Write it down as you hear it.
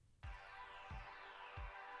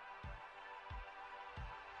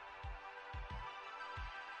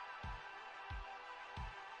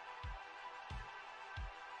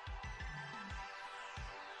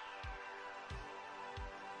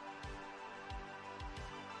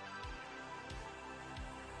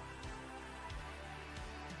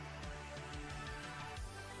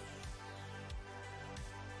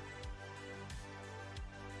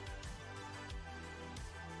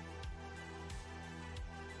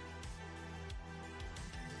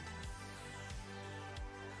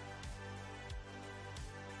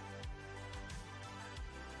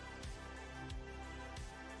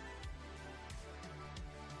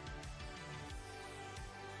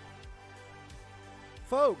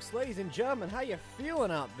folks, ladies and gentlemen, how you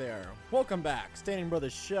feeling out there? Welcome back, Standing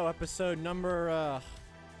Brothers Show, episode number,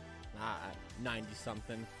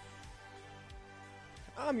 90-something.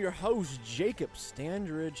 I'm your host, Jacob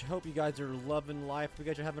Standridge. Hope you guys are loving life. You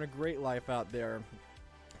guys are having a great life out there.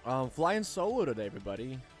 Flying solo today,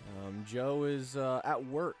 everybody. Joe is at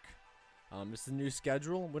work. This is a new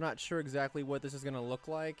schedule. We're not sure exactly what this is going to look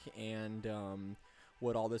like and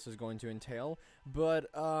what all this is going to entail. But,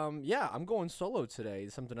 yeah, I'm going solo today.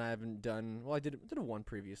 It's something I haven't done. Well, I did it one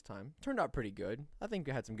previous time. Turned out pretty good. I think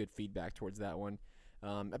I had some good feedback towards that one.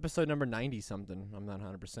 Episode number 90-something. I'm not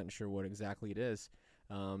 100% sure what exactly it is.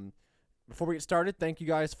 Before we get started, thank you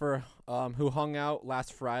guys for who hung out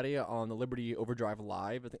last Friday on the Liberty Overdrive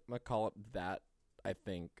Live. I think I might call it that, I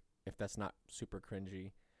think, if that's not super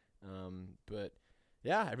cringy. But,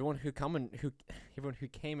 yeah, everyone who came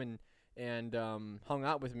and hung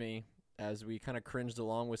out with me as we kind of cringed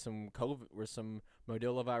along with some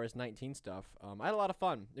Modilla Virus 19 stuff. I had a lot of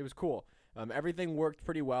fun. It was cool. Everything worked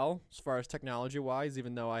pretty well as far as technology-wise,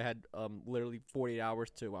 even though I had literally 48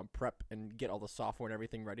 hours to prep and get all the software and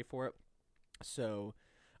everything ready for it. So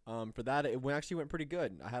for that, it actually went pretty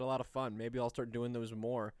good. I had a lot of fun. Maybe I'll start doing those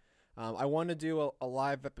more. I wanted to do a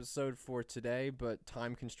live episode for today, but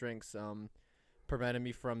time constraints prevented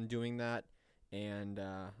me from doing that. And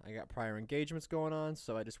I got prior engagements going on,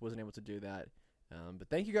 so I just wasn't able to do that. But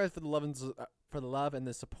thank you guys for the love and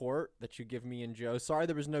the support that you give me and Joe. Sorry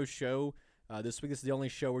there was no show this week. This is the only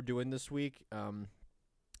show we're doing this week. The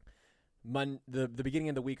beginning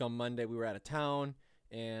of the week on Monday, we were out of town,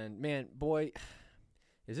 and man, boy,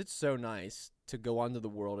 is it so nice to go onto the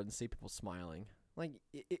world and see people smiling. Like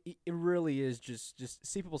it really is just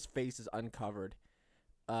see people's faces uncovered.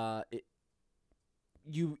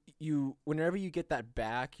 You whenever you get that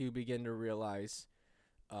back, you begin to realize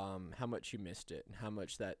how much you missed it and how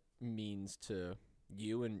much that means to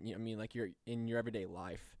you and like you're in your everyday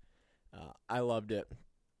life. I loved it.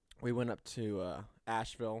 We went up to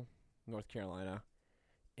Asheville, North Carolina,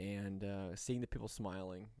 and seeing the people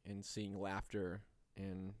smiling and seeing laughter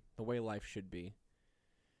and the way life should be.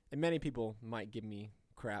 And many people might give me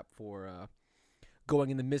crap for going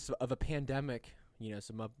in the midst of a pandemic,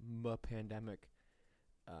 pandemic.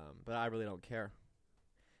 But I really don't care.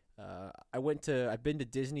 I've been to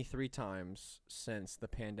Disney 3 times since the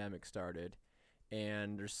pandemic started,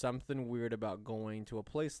 and there's something weird about going to a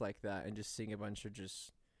place like that and just seeing a bunch of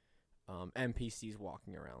just NPCs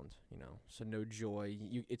walking around, so no joy.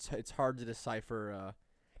 It's hard to decipher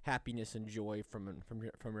happiness and joy from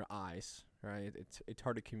your eyes, right? It's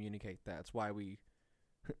hard to communicate that. That's why we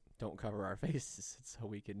don't cover our faces, so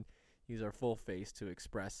we can use our full face to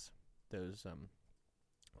express those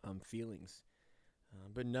feelings.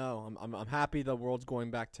 But no, I'm happy the world's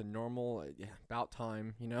going back to normal. Yeah, about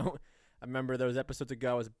time, I remember those episodes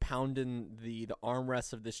ago I was pounding the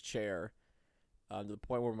armrests of this chair to the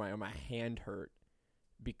point where my hand hurt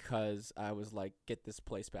because I was like, get this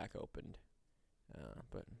place back opened.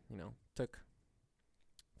 But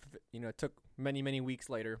it took many weeks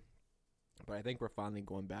later, but I think we're finally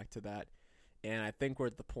going back to that. And I think we're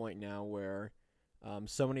at the point now where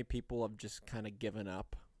so many people have just kind of given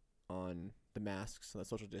up on the masks and the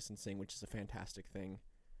social distancing, which is a fantastic thing,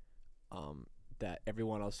 that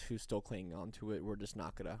everyone else who's still clinging on to it, we're just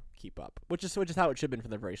not going to keep up, which is how it should have been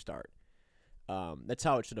from the very start. That's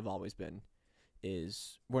how it should have always been,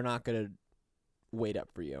 is we're not going to wait up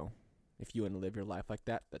for you. If you want to live your life like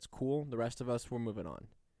that, that's cool. The rest of us, we're moving on.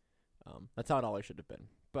 That's how it always should have been.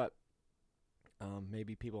 But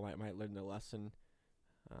maybe people might learn their lesson.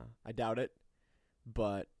 I doubt it.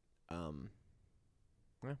 But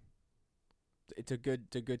yeah, it's a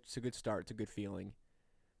good start. It's a good feeling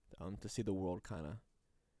to see the world kind of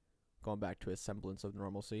going back to a semblance of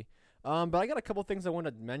normalcy. But I got a couple things I want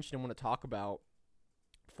to mention and want to talk about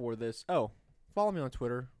for this. Oh, follow me on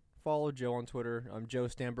Twitter. Follow Joe on Twitter. I'm Joe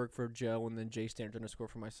Stanberg for Joe, and then JStandard_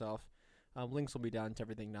 for myself. Links will be down to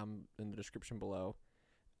everything down in the description below.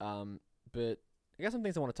 But I got some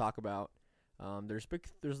things I want to talk about. There's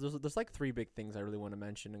like 3 big things I really want to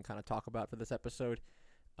mention and kind of talk about for this episode.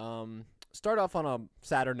 Start off on a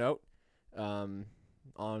sadder note. On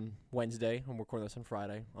Wednesday, I'm recording this on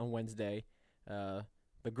Friday. On Wednesday, the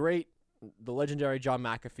legendary John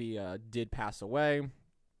McAfee did pass away.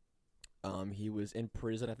 He was in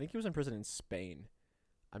prison. I think he was in prison in Spain.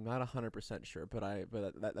 I'm not 100% sure, but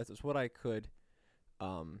that's what I could.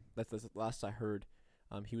 That's the last I heard.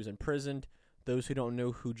 He was imprisoned. Those who don't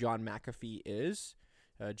know who John McAfee is,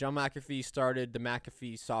 John McAfee started the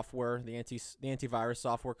McAfee software, the antivirus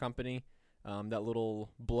software company. that little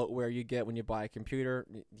bloatware you get when you buy a computer.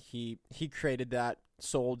 He created that,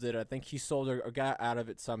 sold it. I think he sold or got out of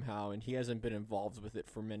it somehow, and he hasn't been involved with it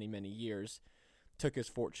for many, many years. Took his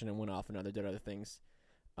fortune and went off and did other things.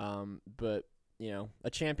 But, a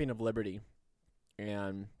champion of liberty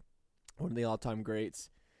and one of the all-time greats,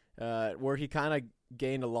 where he kind of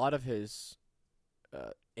gained a lot of his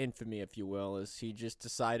infamy, if you will, is he just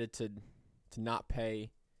decided to not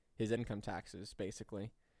pay his income taxes,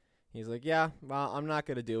 basically. He's like, yeah, well, I'm not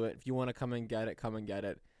going to do it. If you want to come and get it, come and get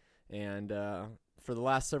it. And for the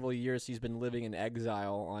last several years, he's been living in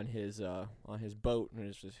exile on his boat,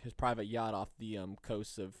 his private yacht off the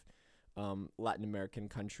coasts of Latin American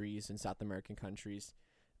countries and South American countries,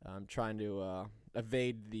 trying to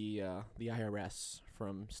evade the IRS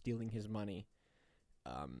from stealing his money.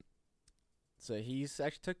 So he's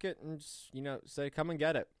actually took it and just, said, come and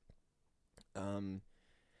get it.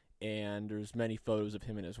 And there's many photos of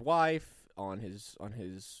him and his wife on his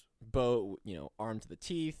boat, armed to the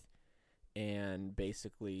teeth, and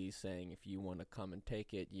basically saying, if you want to come and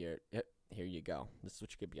take it, here you go. This is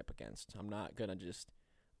what you could be up against. I'm not gonna just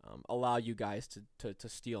allow you guys to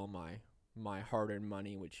steal my hard-earned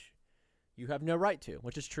money, which you have no right to,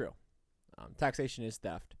 which is true. Taxation is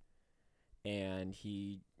theft, and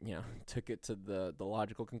he took it to the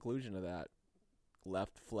logical conclusion of that.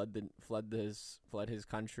 Fled his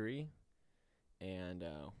country, and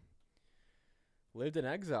lived in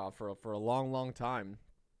exile for a long time.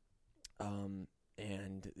 And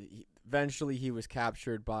eventually he was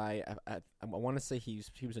captured by I want to say he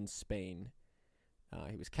was in Spain.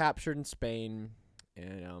 He was captured in Spain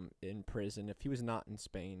and in prison. If he was not in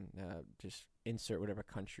Spain, just insert whatever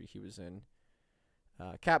country he was in.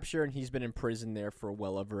 Captured, and he's been in prison there for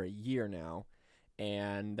well over a year now.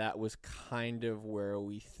 And that was kind of where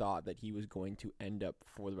we thought that he was going to end up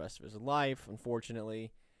for the rest of his life,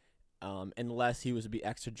 unfortunately, unless he was to be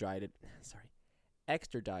extradited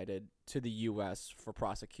to the U.S. for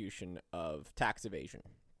prosecution of tax evasion,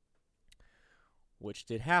 which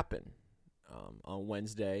did happen. On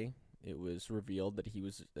Wednesday, it was revealed that he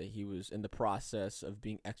was in the process of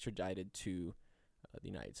being extradited to the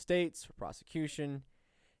United States for prosecution,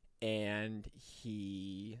 and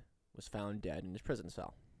he was found dead in his prison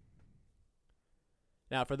cell.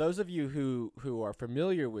 Now, for those of you who are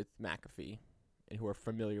familiar with McAfee and who are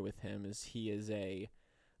familiar with him, he's a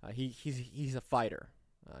fighter.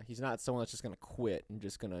 He's not someone that's just going to quit and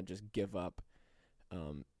just going to give up.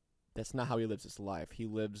 That's not how he lives his life. He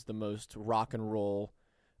lives the most rock and roll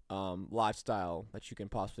lifestyle that you can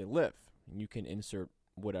possibly live. And you can insert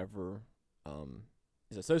whatever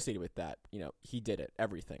is associated with that. He did it,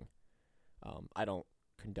 everything. I don't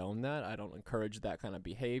condone that. I don't encourage that kind of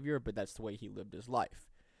behavior, but that's the way he lived his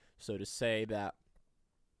life. So to say that,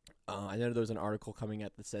 I know there was an article coming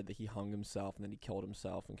out that said that he hung himself and then he killed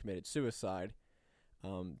himself and committed suicide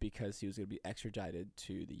because he was going to be extradited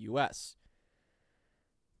to the U.S.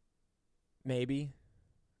 Maybe.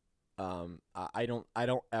 I don't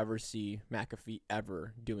ever see McAfee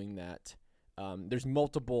ever doing that. There's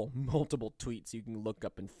multiple tweets you can look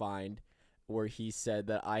up and find where he said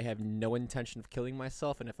that I have no intention of killing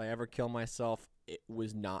myself, and if I ever kill myself, it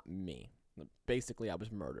was not me. Basically, I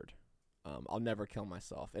was murdered. I'll never kill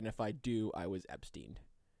myself, and if I do, I was Epstein.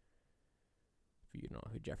 If you know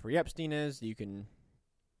who Jeffrey Epstein is,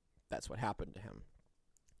 that's what happened to him.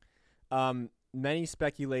 Many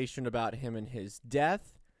speculation about him and his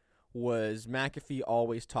death was McAfee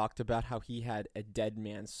always talked about how he had a dead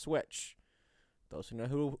man switch. Those who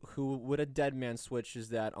know who what a dead man switch is,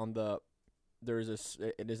 that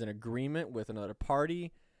it is an agreement with another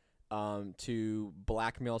party to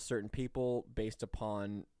blackmail certain people based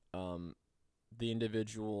upon the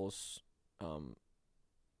individual's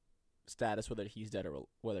status, whether he's dead or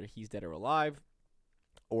alive,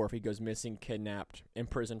 or if he goes missing, kidnapped,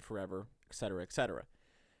 imprisoned forever, etc., etc.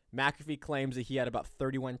 McAfee claims that he had about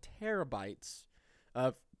 31 terabytes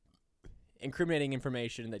of incriminating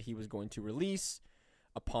information that he was going to release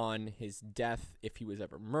upon his death if he was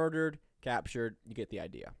ever murdered, captured. You get the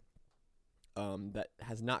idea. That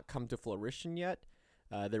has not come to fruition yet.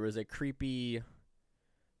 There was a creepy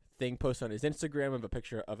thing posted on his Instagram of a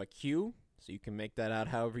picture of a Q, so you can make that out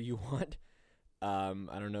however you want.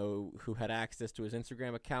 I don't know who had access to his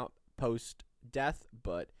Instagram account post-death,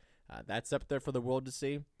 but that's up there for the world to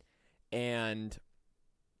see. And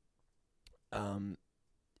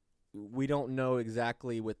we don't know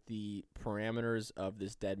exactly what the parameters of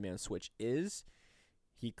this dead man switch is.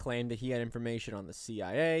 He claimed that he had information on the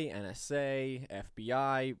CIA, NSA,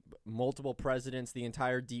 FBI, multiple presidents, the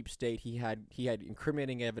entire deep state. He had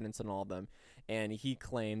incriminating evidence on all of them, and he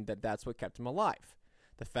claimed that that's what kept him alive.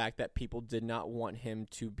 The fact that people did not want him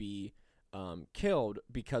to be killed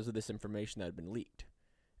because of this information that had been leaked.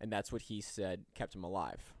 And that's what he said kept him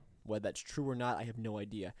alive. Whether that's true or not, I have no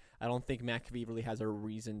idea. I don't think McAfee really has a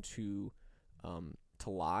reason to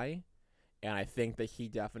lie. And I think that he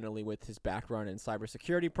definitely, with his background in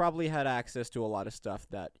cybersecurity, probably had access to a lot of stuff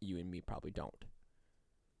that you and me probably don't.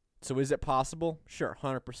 So is it possible? Sure,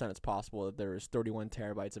 100% it's possible that there is 31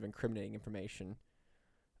 terabytes of incriminating information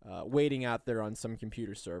waiting out there on some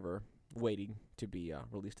computer server, waiting to be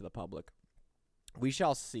released to the public. We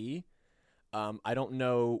shall see. I don't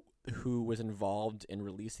know who was involved in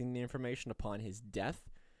releasing the information upon his death.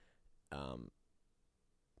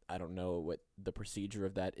 I don't know what the procedure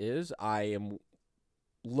of that is. I am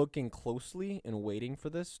looking closely and waiting for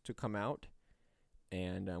this to come out,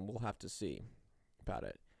 and we'll have to see about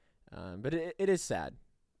it. But it is sad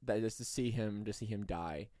that just to see him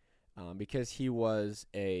die, because he was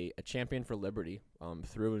a champion for liberty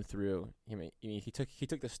through and through. He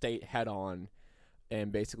took the state head on,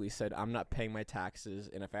 and basically said, "I'm not paying my taxes,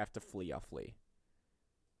 and if I have to flee, I'll flee."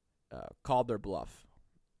 Called their bluff,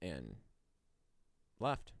 and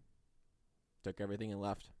left. Took everything and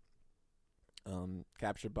left.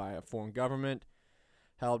 Captured by a foreign government,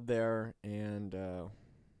 held there, and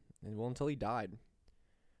until he died.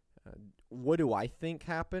 What do I think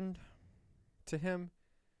happened to him?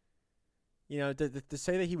 To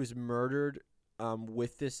say that he was murdered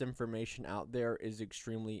with this information out there is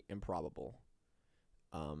extremely improbable.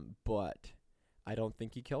 But I don't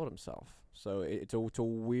think he killed himself. So it's a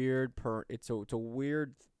weird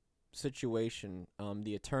situation.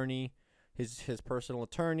 The attorney, his personal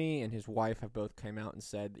attorney, and his wife have both come out and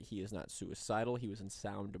said that he is not suicidal. He was in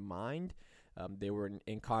sound mind. They were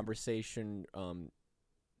in conversation.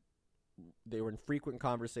 They were in frequent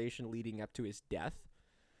conversation leading up to his death.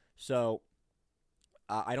 So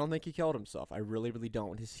I don't think he killed himself. I really, really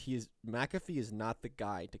don't. McAfee is not the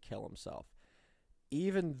guy to kill himself.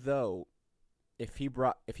 Even though if he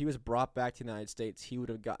was brought back to the United States, he would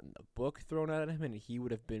have gotten the book thrown at him, and he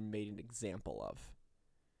would have been made an example of.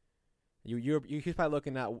 You're probably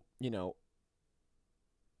looking at,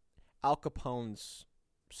 Al Capone's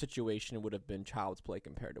situation would have been child's play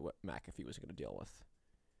compared to what McAfee was going to deal with.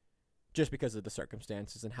 Just because of the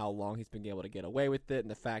circumstances and how long he's been able to get away with it,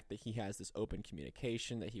 and the fact that he has this open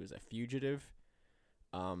communication, that he was a fugitive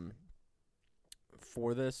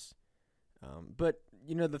for this. But,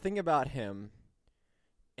 the thing about him,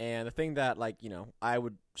 and the thing that, I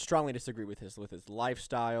would strongly disagree with his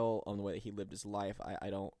lifestyle, on the way that he lived his life. I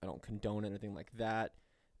don't condone anything like that.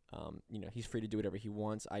 He's free to do whatever he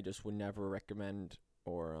wants. I just would never recommend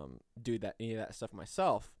or do any of that stuff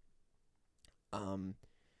myself.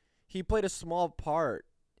 He played a small part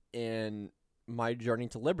in my journey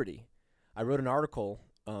to liberty. I wrote an article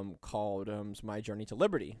called My Journey to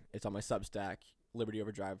Liberty. It's on my Substack,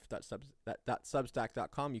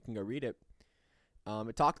 libertyoverdrive.substack.com. You can go read it.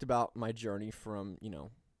 It talked about my journey from,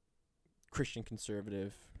 Christian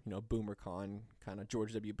conservative, boomercon, kind of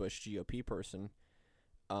George W. Bush GOP person,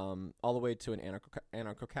 all the way to an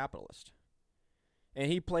anarcho-capitalist. And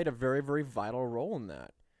he played a very, very vital role in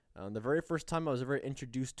that. The very first time I was ever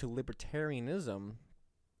introduced to libertarianism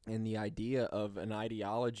and the idea of an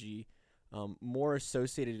ideology more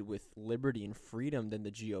associated with liberty and freedom than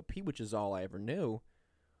the GOP, which is all I ever knew,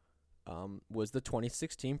 was the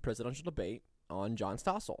 2016 presidential debate on John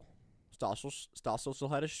Stossel. Stossel still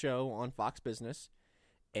had a show on Fox Business,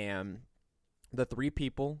 and the three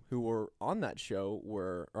people who were on that show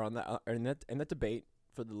in that debate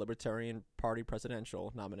for the Libertarian Party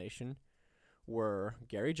presidential nomination were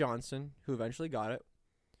Gary Johnson, who eventually got it,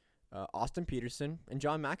 Austin Peterson, and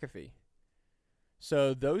John McAfee.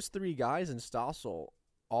 So those three guys and Stossel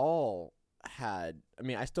all had,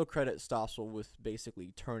 I still credit Stossel with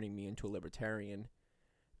basically turning me into a libertarian.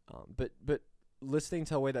 But listening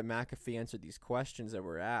to the way that McAfee answered these questions that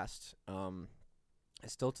were asked, I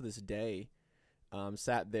still to this day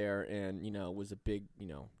sat there and, was a big,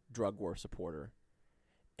 drug war supporter,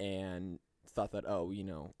 and thought that, all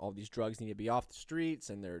these drugs need to be off the streets,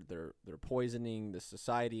 and they're poisoning the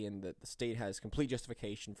society, and that the state has complete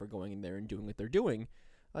justification for going in there and doing what they're doing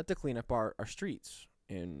to clean up our streets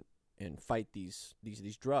and fight these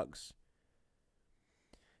drugs.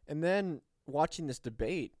 And then watching this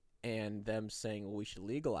debate and them saying, well, we should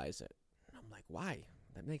legalize it. And I'm like, why?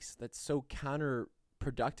 That's so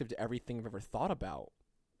counterproductive to everything I've ever thought about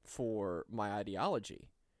for my ideology.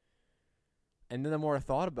 And then the more I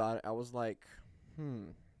thought about it, I was like,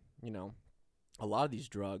 a lot of these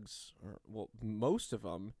drugs, most of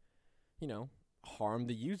them, harm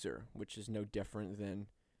the user, which is no different than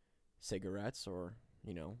cigarettes or,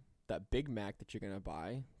 that Big Mac that you're gonna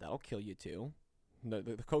buy, that'll kill you too.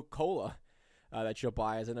 The Coca-Cola that you'll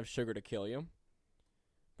buy has enough sugar to kill you.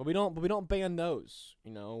 But we don't ban those.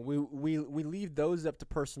 We leave those up to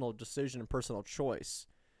personal decision and personal choice.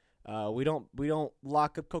 We don't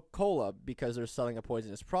lock up Coca-Cola because they're selling a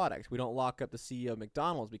poisonous product. We don't lock up the CEO of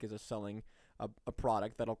McDonald's because they're selling a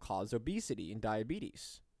product that'll cause obesity and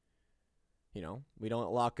diabetes. We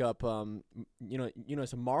don't lock up some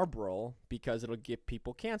Marlboro because it'll give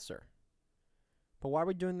people cancer. But why are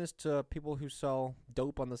we doing this to people who sell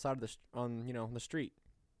dope on the side of the street?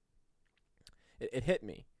 It hit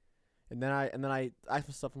me, and then I asked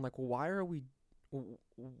myself, I'm like, well,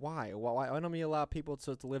 why don't we allow people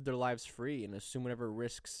to live their lives free and assume whatever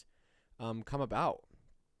risks come about?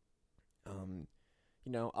 I'll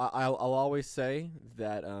always say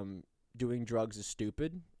that doing drugs is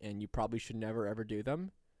stupid, and you probably should never ever do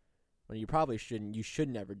them. Well, you should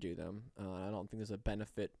never do them. I don't think there's a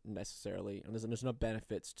benefit necessarily, and there's no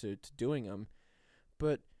benefits to doing them.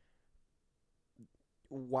 But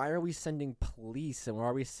why are we sending police and why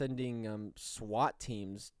are we sending SWAT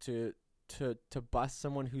teams to bust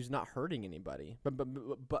someone who's not hurting anybody,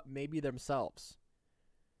 but maybe themselves?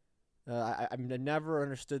 I've never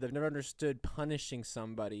understood. I've never understood punishing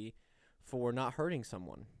somebody for not hurting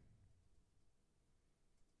someone.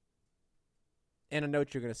 And I know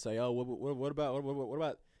what you're gonna say. Oh, what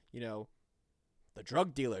about the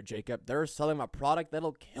drug dealer, Jacob? They're selling a product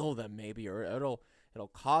that'll kill them, maybe, or it'll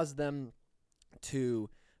cause them to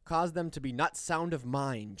be not sound of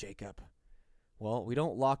mind, Jacob. Well, we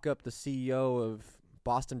don't lock up the CEO of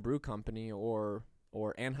Boston Brew Company or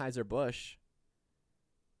Anheuser-Busch.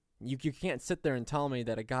 You can't sit there and tell me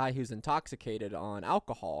that a guy who's intoxicated on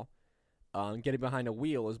alcohol, getting behind a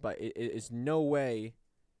wheel is no way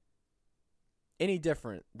any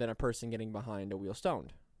different than a person getting behind a wheel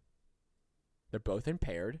stoned. They're both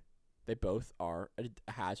impaired. They both are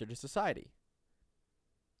a hazard to society.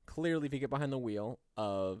 Clearly, if you get behind the wheel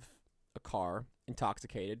of a car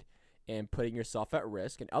intoxicated and putting yourself at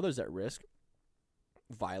risk and others at risk,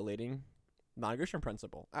 violating non-aggression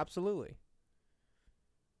principle. Absolutely.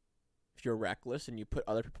 If you're reckless and you put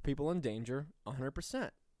other people in danger, 100%.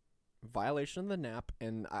 Violation of the NAP,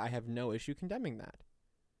 and I have no issue condemning that.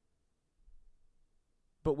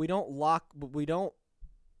 But we don't lock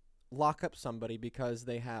up somebody because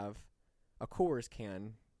they have a Coors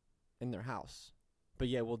can in their house. But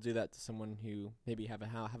yeah, we'll do that to someone who maybe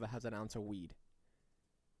has an ounce of weed.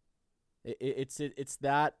 It's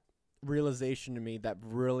that realization to me that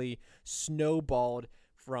really snowballed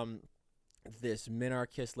from this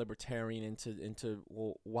minarchist libertarian into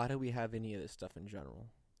well, why do we have any of this stuff in general?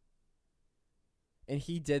 And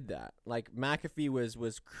he did that. Like, McAfee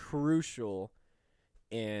was crucial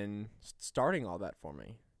in starting all that for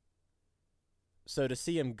me. So to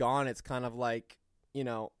see him gone, it's kind of like,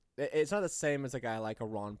 it's not the same as a guy like a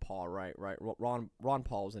Ron Paul, right? Ron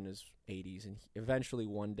Paul's in his 80s, and eventually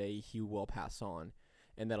one day he will pass on,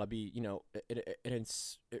 and that'll be,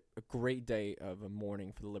 a great day of a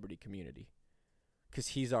mourning for the liberty community, because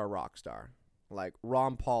he's our rock star. Like,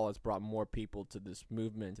 Ron Paul has brought more people to this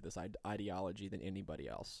movement, to this ideology than anybody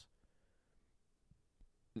else.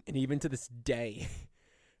 And even to this day,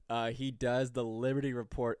 he does the Liberty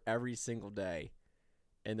Report every single day.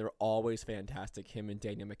 And they're always fantastic. Him and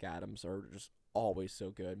Daniel McAdams are just always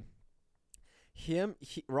so good.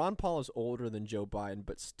 Ron Paul is older than Joe Biden,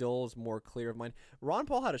 but still is more clear of mind. Ron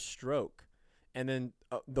Paul had a stroke, and then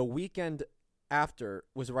the weekend after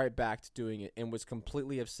was right back to doing it and was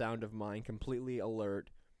completely of sound of mind, completely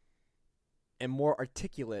alert, and more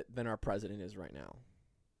articulate than our president is right now.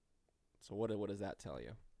 So what does that tell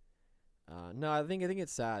you? No, I think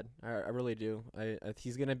it's sad. I really do.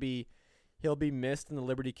 He'll be missed in the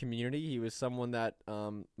liberty community. He was someone that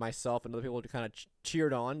myself and other people kind of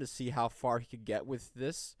cheered on to see how far he could get with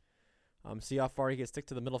this, see how far he could stick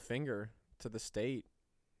to the middle finger to the state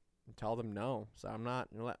and tell them no. So I'm not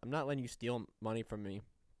letting you steal money from me.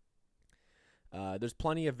 There's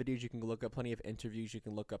plenty of videos you can look up, plenty of interviews you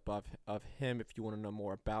can look up of him if you want to know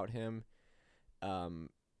more about him.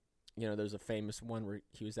 There's a famous one where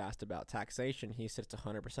he was asked about taxation. He said it's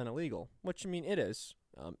 100% illegal, which, it is.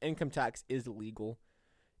 Income tax is illegal.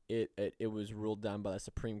 It was ruled down by the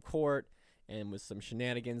Supreme Court, and with some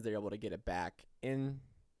shenanigans, they're able to get it back into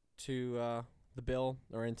the bill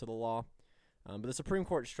or into the law. But the Supreme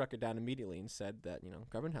Court struck it down immediately and said that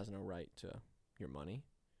government has no right to your money.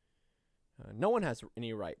 No one has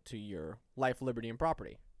any right to your life, liberty, and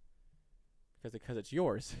property because it's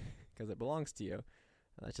yours, because it belongs to you.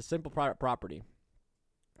 It's just simple private property.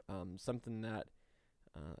 Something that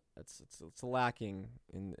it's lacking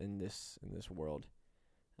in this world.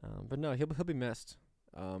 But no, he'll be missed.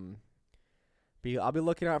 I'll be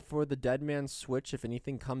looking out for the Dead Man's Switch if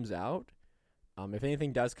anything comes out. If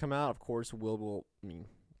anything does come out, of course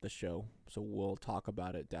the show, so we'll talk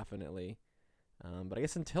about it definitely. But I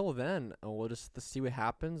guess until then, we'll just see what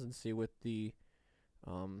happens and see what the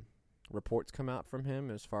reports come out from him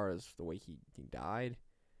as far as the way he died.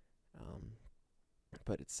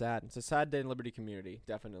 But it's sad. It's a sad day in the Liberty community,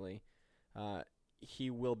 definitely. He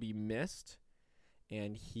will be missed,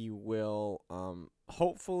 and he will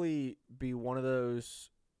hopefully be one of those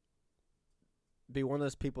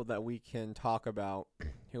people that we can talk about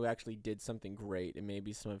who actually did something great, and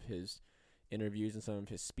maybe some of his interviews and some of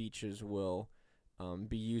his speeches will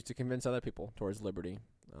be used to convince other people towards liberty.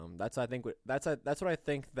 That's what I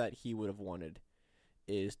think that he would have wanted,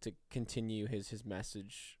 is to continue his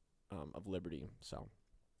message of liberty. So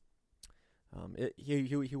he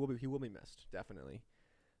will be missed, definitely.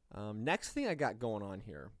 Next thing I got going on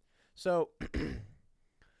here. So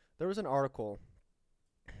there was an article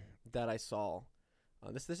that I saw.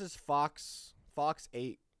 This is Fox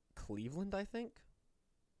 8 Cleveland, I think.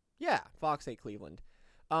 Yeah, Fox 8 Cleveland.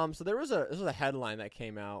 So this was a headline that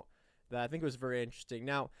came out that I think was very interesting.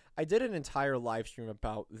 Now, I did an entire live stream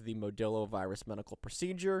about the Modelo virus medical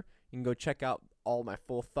procedure. You can go check out all my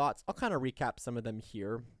full thoughts. I'll kind of recap some of them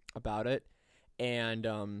here about it, and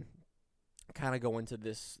kind of go into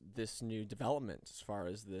this new development as far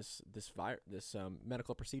as this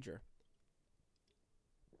medical procedure.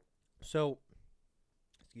 So,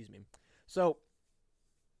 excuse me. So,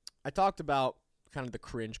 I talked about kind of the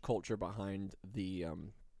cringe culture behind the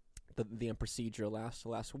procedure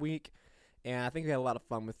last week, and I think we had a lot of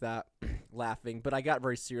fun with that, laughing. But I got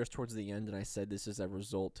very serious towards the end, and I said this is a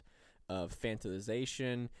result of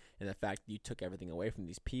fantasization and the fact that you took everything away from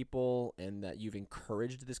these people and that you've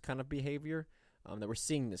encouraged this kind of behavior, that we're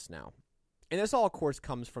seeing this now. And this all, of course,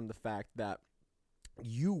 comes from the fact that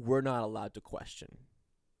you were not allowed to question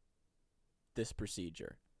this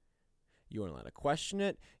procedure. You weren't allowed to question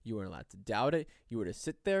it. You weren't allowed to doubt it. You were to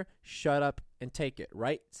sit there, shut up, and take it,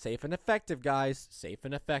 right? Safe and effective, guys. Safe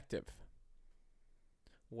and effective.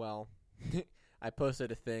 Well, I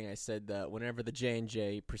posted a thing. I said that whenever the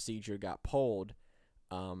J&J procedure got pulled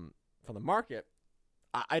from the market,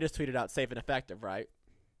 I just tweeted out safe and effective, right?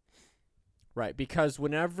 Right, because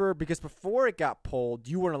before it got pulled,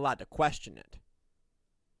 you weren't allowed to question it.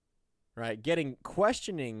 Right?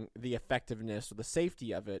 Questioning the effectiveness or the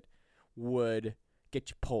safety of it would get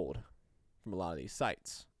you pulled from a lot of these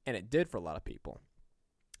sites. And it did for a lot of people.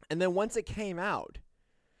 And then once it came out,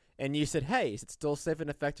 and you said, hey, is it still safe and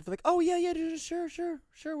effective? Like, oh, yeah, sure.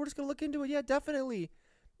 We're just going to look into it. Yeah, definitely.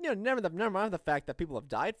 Never mind the fact that people have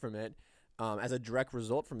died from it as a direct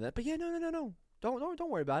result from that. But yeah, no. Don't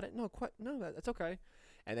worry about it. No, that's okay.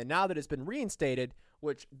 And then now that it's been reinstated,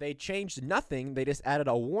 which they changed nothing, they just added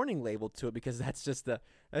a warning label to it because that's just the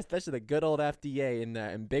good old FDA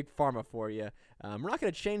and big pharma for you. We're not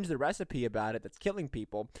going to change the recipe about it that's killing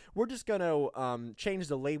people. We're just going to change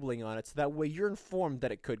the labeling on it so that way you're informed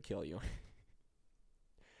that it could kill you.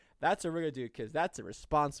 That's what we're going to do because that's a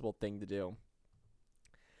responsible thing to do.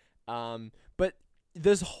 But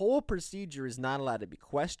this whole procedure is not allowed to be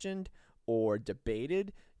questioned or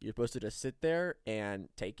debated. You're supposed to just sit there and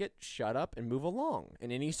take it, shut up, and move along.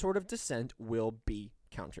 And any sort of dissent will be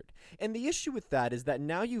countered. And the issue with that is that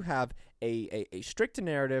now you have a strict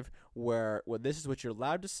narrative where this is what you're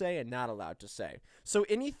allowed to say and not allowed to say. So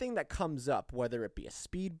anything that comes up, whether it be a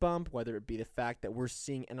speed bump, whether it be the fact that we're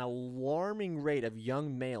seeing an alarming rate of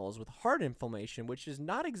young males with heart inflammation, which is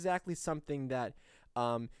not exactly something that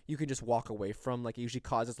you can just walk away from. Like, it usually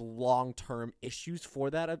causes long-term issues for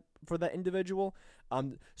that individual.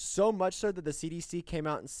 So much so that the CDC came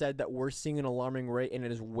out and said that we're seeing an alarming rate, and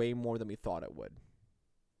it is way more than we thought it would.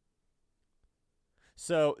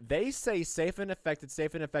 So they say safe and effective.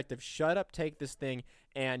 Shut up, take this thing,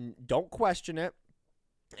 and don't question it.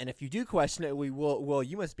 And if you do question it,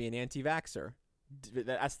 you must be an anti-vaxxer.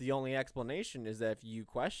 That's the only explanation, is that if you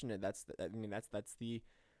question it, that's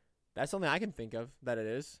something I can think of that it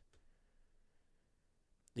is.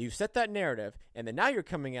 You've set that narrative, and then now you're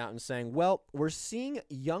coming out and saying, well, we're seeing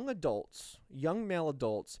young male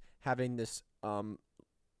adults, having this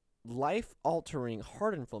life-altering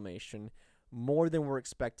heart inflammation more than we're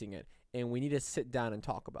expecting it, and we need to sit down and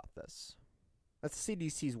talk about this. That's the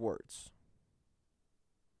CDC's words.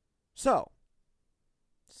 So,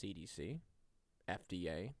 CDC,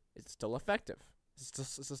 FDA, it's still effective. It's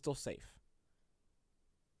still safe.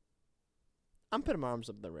 I'm putting my arms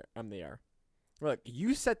up in the air. Look,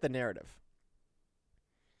 you set the narrative.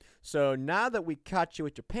 So now that we caught you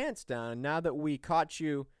with your pants down, now that we caught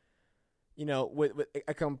you, with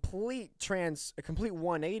a complete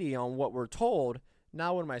 180 on what we're told.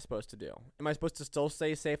 Now what am I supposed to do? Am I supposed to still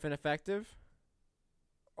stay safe and effective?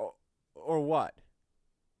 Or what?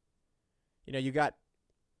 You got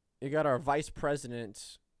our Vice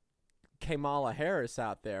President Kamala Harris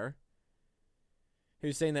out there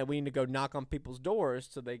who's saying that we need to go knock on people's doors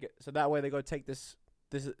so that way they go take this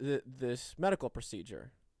medical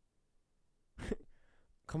procedure.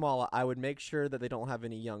 Kamala, I would make sure that they don't have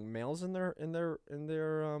any young males in their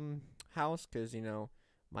house, because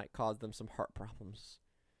might cause them some heart problems.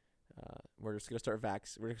 We're just gonna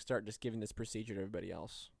start just giving this procedure to everybody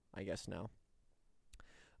else, I guess now.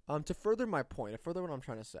 To further my point, further what I'm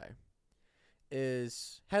trying to say,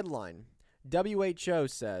 is headline: WHO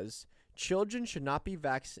says children should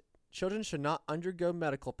not undergo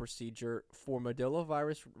medical procedure for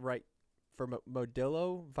Modellovirus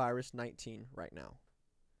 19 right now.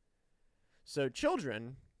 So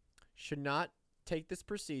children should not take this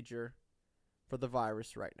procedure for the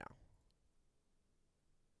virus right now.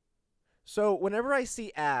 So whenever I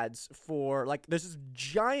see ads for, there's this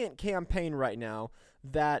giant campaign right now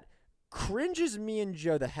that cringes me and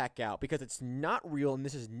Joe the heck out, because it's not real and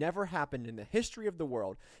this has never happened in the history of the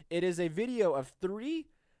world. It is a video of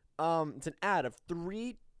it's an ad of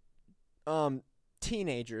three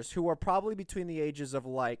teenagers who are probably between the ages of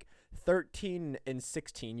 13 and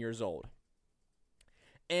 16 years old.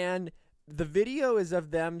 And the video is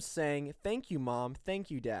of them saying, "Thank you, Mom. Thank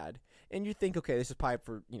you, Dad." And you think, okay, this is probably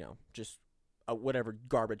for, just whatever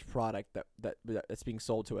garbage product that's being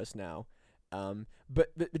sold to us now.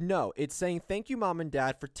 But no, it's saying, "Thank you, Mom and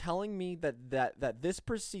Dad, for telling me that this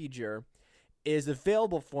procedure is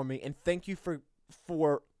available for me, and thank you for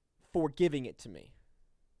giving it to me."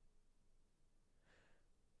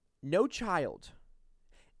 No child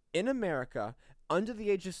in America under the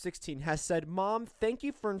age of 16 has said, "Mom, thank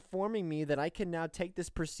you for informing me that I can now take this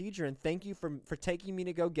procedure, and thank you for taking me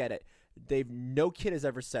to go get it." No kid has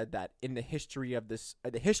ever said that in the history of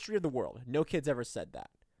the history of the world. No kid's ever said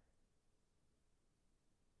that.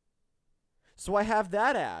 So I have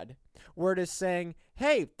that ad where it is saying,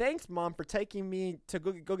 "Hey, thanks, Mom, for taking me to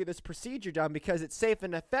go get this procedure done because it's safe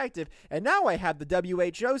and effective." And now I have the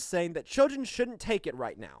WHO saying that children shouldn't take it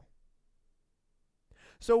right now.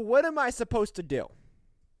 So what am I supposed to do?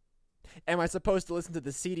 Am I supposed to listen to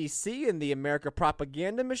the CDC and the America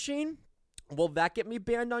propaganda machine? Will that get me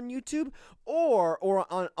banned on YouTube or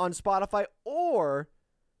on Spotify? Or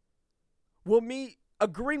will me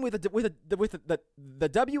agreeing with the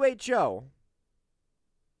WHO,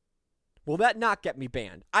 will that not get me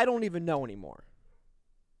banned? I don't even know anymore.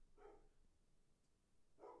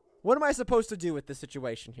 What am I supposed to do with this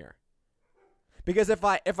situation here? Because if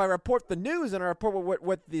I report the news and I report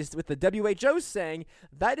what the WHO is saying,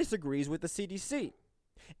 that disagrees with the CDC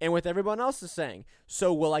and with everyone else is saying.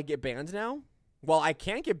 So will I get banned now? Well, I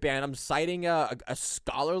can't get banned. I'm citing a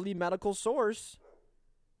scholarly medical source.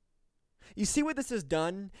 You see what this has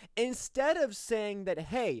done? Instead of saying that,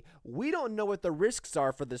 hey, we don't know what the risks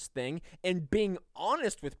are for this thing, and being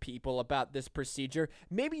honest with people about this procedure,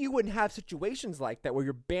 maybe you wouldn't have situations like that where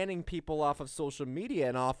you're banning people off of social media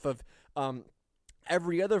and off of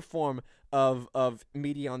every other form of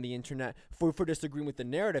media on the internet for disagreeing with the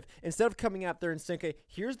narrative. Instead of coming out there and saying, okay,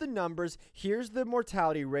 here's the numbers, here's the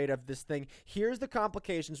mortality rate of this thing, here's the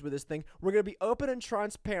complications with this thing, we're going to be open and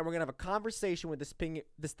transparent, we're going to have a conversation with this thing,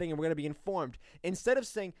 and we're going to be informed. Instead of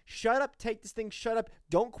saying, shut up, take this thing, shut up,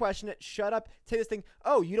 don't question it, shut up, take this thing,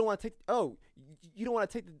 you don't want to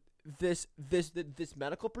take this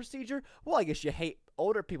medical procedure? Well, I guess you hate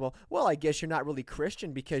older people. Well, I guess you're not really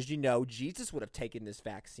Christian because Jesus would have taken this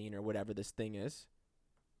vaccine or whatever this thing is.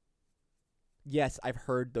 Yes, I've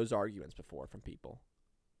heard those arguments before from people.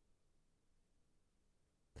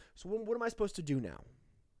 So what am I supposed to do now?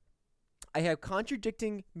 I have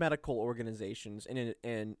contradicting medical organizations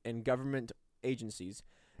and government agencies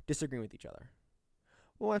disagreeing with each other.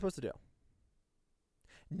 What am I supposed to do?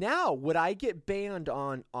 Now, would I get banned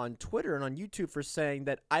on Twitter and on YouTube for saying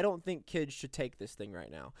that I don't think kids should take this thing right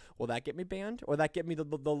now? Will that get me banned? Or that get me the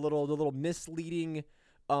little misleading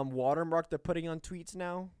watermark they're putting on tweets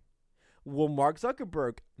now? Will Mark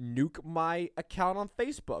Zuckerberg nuke my account on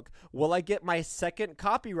Facebook? Will I get my second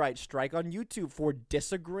copyright strike on YouTube for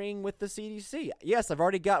disagreeing with the CDC? Yes, I've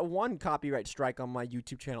already got one copyright strike on my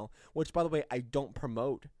YouTube channel, which, by the way, I don't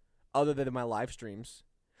promote other than my live streams.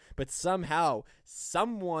 But somehow,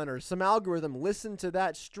 someone or some algorithm listened to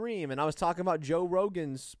that stream, and I was talking about Joe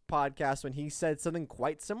Rogan's podcast when he said something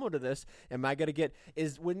quite similar to this. Am I gonna get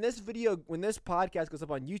when this podcast goes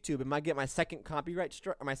up on YouTube? Am I get my second copyright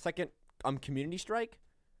strike, or my second community strike?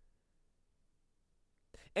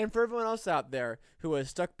 And for everyone else out there who is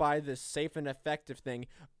stuck by this safe and effective thing,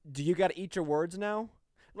 do you got to eat your words now?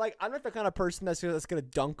 Like, I'm not the kind of person that's gonna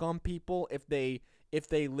dunk on people if they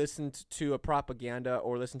listened to a propaganda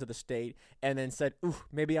or listened to the state and then said, "Ooh,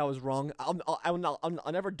 maybe I was wrong." I'll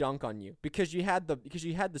never dunk on you because you had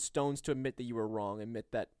the stones to admit that you were wrong,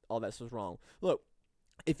 admit that all this was wrong. Look,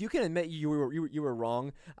 if you can admit you were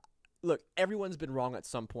wrong, look, everyone's been wrong at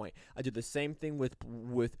some point. I do the same thing with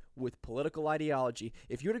political ideology.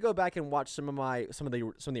 If you were to go back and watch some of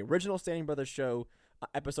the original Standing Brothers show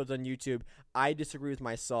episodes on YouTube, I disagree with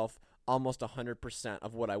myself almost 100%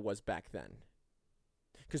 of what I was back then.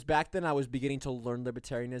 Because back then I was beginning to learn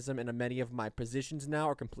libertarianism, and many of my positions now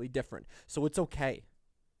are completely different. So it's okay.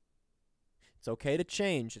 It's okay to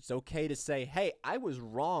change. It's okay to say, hey, I was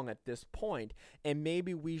wrong at this point, and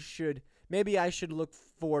maybe I should look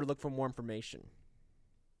for more information.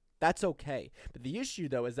 That's okay. But the issue,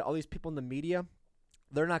 though, is that all these people in the media,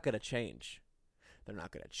 they're not going to change. They're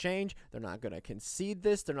not going to change. They're not going to concede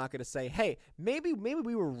this. They're not going to say, hey, maybe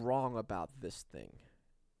we were wrong about this thing.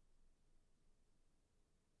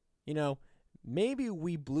 You know, maybe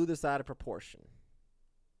we blew this out of proportion.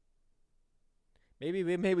 Maybe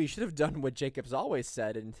we should have done what Jacobs always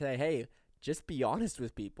said and say, hey, just be honest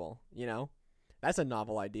with people. You know, that's a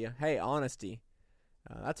novel idea. Hey, honesty.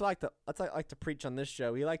 That's what I like to preach on this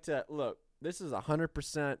show. We like to look. This is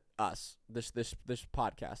 100% us. This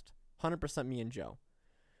podcast, 100% me and Joe.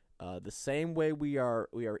 The same way we are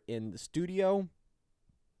in the studio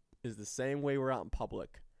is the same way we're out in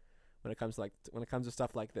public. When it comes to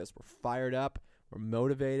stuff like this, we're fired up, we're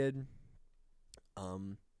motivated.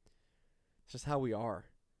 It's just how we are.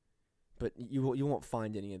 But you won't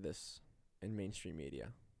find any of this in mainstream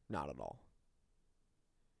media, not at all.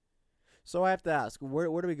 So I have to ask, where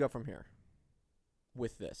do we go from here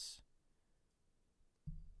with this?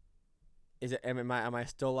 Am I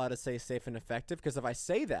still allowed to say safe and effective? Because if I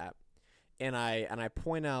say that, and I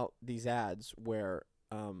point out these ads where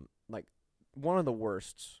like one of the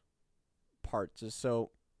worst parts is, so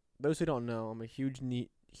those who don't know, I'm a huge New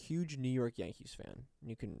York Yankees fan.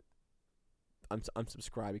 You can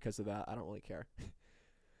unsubscribe because of that. I don't really care.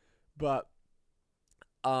 But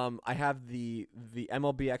I have the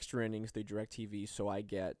MLB Extra Innings through DirecTV, so I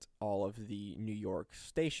get all of the New York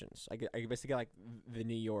stations. I basically get like the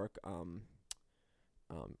New York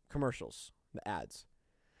commercials, the ads.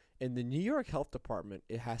 In the New York Health Department,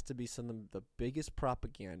 it has to be some of the biggest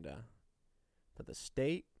propaganda for the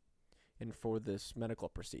state and for this medical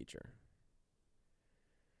procedure.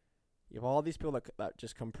 You have all these people that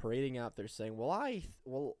just come parading out there saying,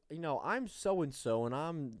 I'm so and so, and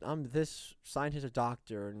I'm this scientist or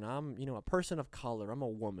doctor, and I'm a person of color, I'm a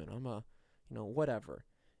woman, I'm a whatever,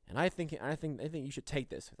 and I think you should take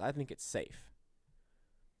this. I think it's safe.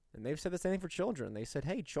 And they've said the same thing for children. They said,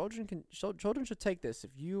 hey, children should take this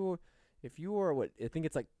if you are what I think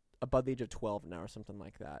it's like above the age of 12 now or something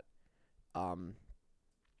like that.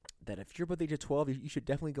 That if you're above the age of 12, you should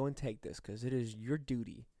definitely go and take this because it is your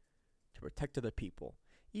duty to protect other people,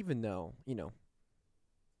 even though,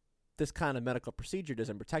 this kind of medical procedure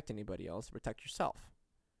doesn't protect anybody else, protect yourself.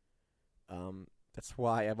 That's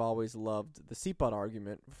why I've always loved the seatbelt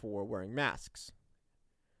argument for wearing masks.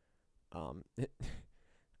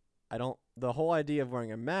 The whole idea of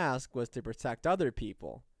wearing a mask was to protect other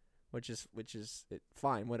people, which is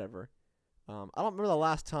fine, whatever. I don't remember the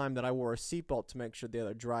last time that I wore a seatbelt to make sure the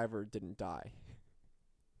other driver didn't die.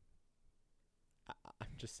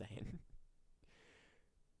 I'm just saying.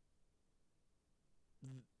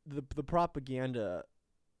 The propaganda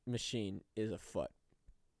machine is afoot,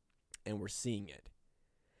 and we're seeing it.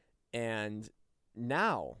 And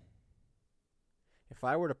now, if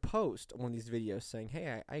I were to post one of these videos saying,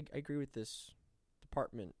 hey, I agree with this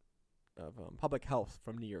Department of Public Health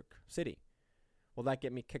from New York City, will that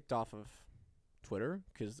get me kicked off of Twitter?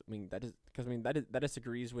 Because that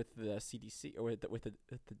disagrees with the CDC or with the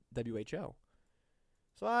WHO.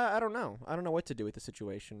 So I don't know. I don't know what to do with the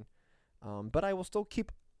situation. But I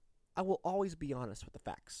will always be honest with the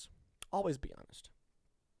facts. Always be honest.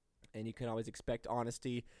 And you can always expect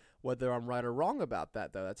honesty, whether I'm right or wrong about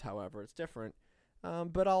that, though. That's however it's different.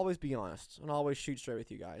 But I'll always be honest and I'll always shoot straight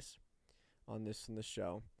with you guys on this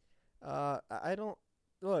show. I don't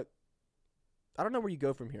know where you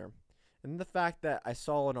go from here. And the fact that I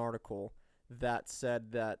saw an article that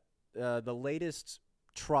said that the latest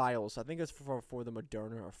trials, I think it's for the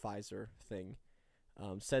Moderna or Pfizer thing,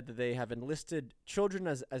 said that they have enlisted children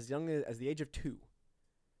as young as the age of 2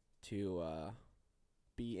 to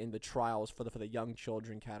be in the trials for the young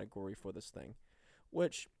children category for this thing.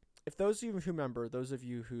 Which, if those of you who remember, those of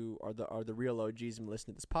you who are the real OGs and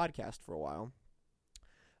listened to this podcast for a while,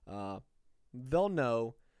 they'll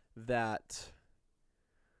know that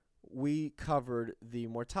we covered the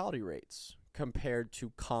mortality rates compared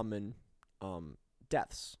to common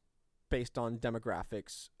deaths based on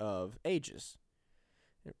demographics of ages.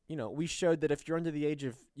 We showed that if you're under the age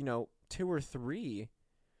of 2 or 3,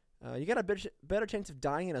 you got a better chance of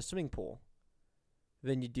dying in a swimming pool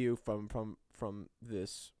than you do from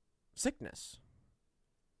this sickness.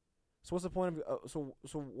 So what's the point of so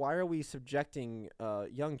why are we subjecting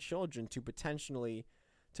young children to potential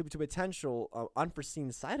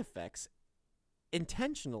unforeseen side effects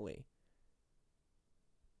intentionally,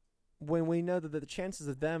 when we know that the chances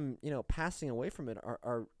of them passing away from it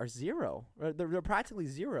are zero? They're practically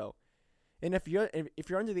zero. And if you're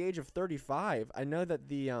under the age of 35, I know that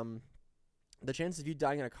the chances of you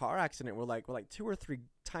dying in a car accident were like 2 or 3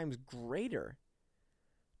 times greater.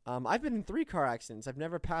 I've been in 3 car accidents. I've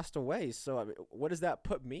never passed away. So I mean, what does that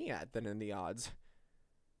put me at then in the odds?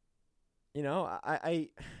 When I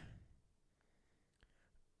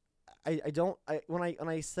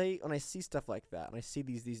see stuff like that, and I see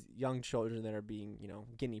these young children that are being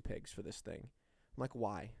guinea pigs for this thing, I'm like,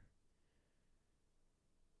 why?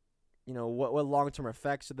 What long-term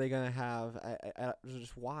effects are they gonna have? I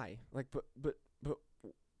just why? Like, but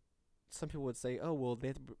some people would say, oh well, they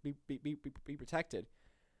have to be protected.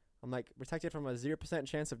 I'm like, protected from a 0%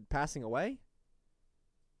 chance of passing away?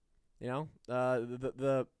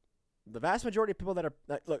 The vast majority of people that are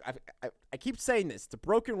look, I keep saying this, it's a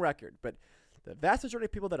broken record, but the vast majority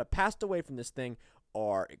of people that have passed away from this thing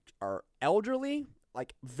are elderly,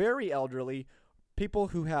 like very elderly, people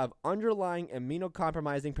who have underlying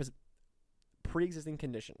immunocompromising pre-existing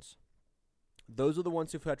conditions. Those are the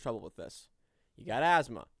ones who've had trouble with this. You got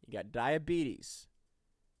asthma, you got diabetes,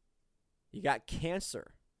 you got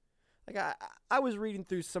cancer. Like I was reading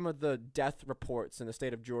through some of the death reports in the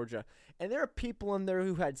state of Georgia, and there are people in there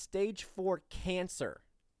who had stage 4 cancer,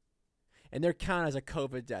 and they're counted as a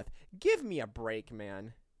COVID death. Give me a break,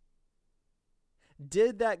 man.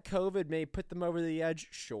 Did that COVID maybe put them over the edge?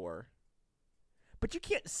 Sure. But you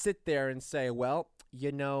can't sit there and say, well,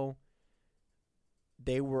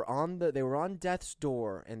 they were on death's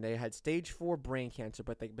door and they had stage 4 brain cancer,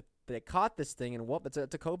 but they caught this thing, and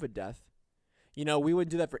that's a COVID death. We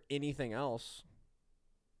wouldn't do that for anything else.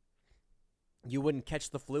 You wouldn't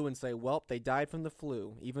catch the flu and say, well, they died from the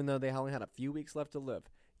flu, even though they only had a few weeks left to live.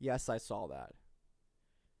 Yes, I saw that.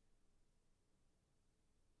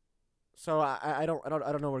 So I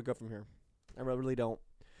don't know where to go from here. I really don't.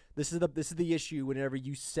 This is the issue whenever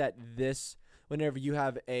you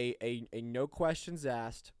have a no questions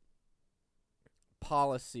asked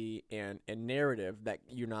policy and narrative that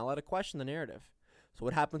you're not allowed to question the narrative. So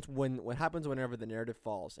what happens whenever the narrative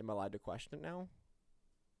falls? Am I allowed to question it now?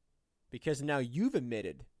 Because now you've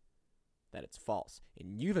admitted that it's false,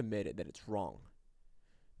 and you've admitted that it's wrong.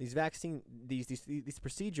 These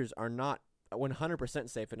procedures are not 100%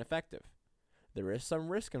 safe and effective. There is some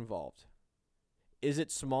risk involved. Is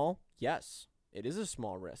it small? Yes, it is a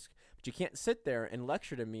small risk. But you can't sit there and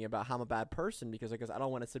lecture to me about how I'm a bad person because I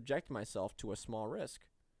don't want to subject myself to a small risk.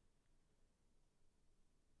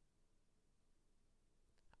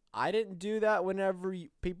 I didn't do that whenever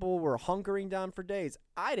people were hunkering down for days.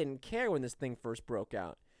 I didn't care when this thing first broke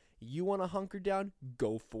out. You want to hunker down?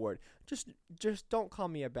 Go for it. Just don't call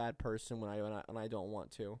me a bad person when I don't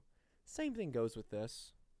want to. Same thing goes with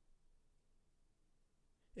this.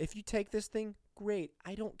 If you take this thing, great.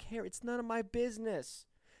 I don't care. It's none of my business.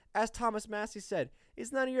 As Thomas Massey said,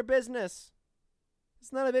 it's none of your business.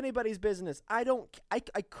 It's none of anybody's business. I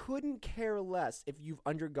couldn't care less if you've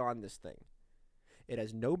undergone this thing. It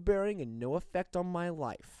has no bearing and no effect on my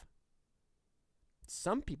life.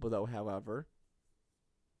 Some people, though, however,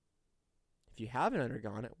 if you haven't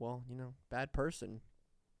undergone it, well, bad person.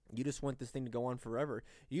 You just want this thing to go on forever.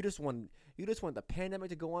 You just want the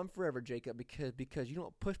pandemic to go on forever, Jacob, because you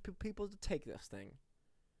don't push people to take this thing.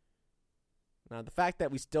 Now, the fact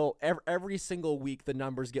that we still every single week the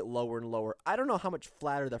numbers get lower and lower. I don't know how much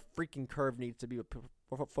flatter the freaking curve needs to be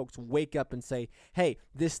for folks to wake up and say, "Hey,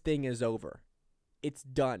 this thing is over. It's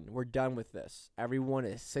done. We're done with this. Everyone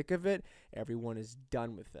is sick of it. Everyone is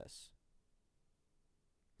done with this."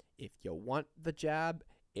 If you want the jab,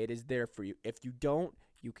 it is there for you. If you don't,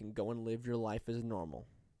 you can go and live your life as normal.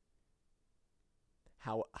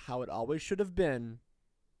 How it always should have been,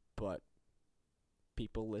 but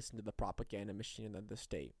people listen to the propaganda machine of the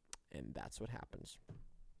state, and that's what happens.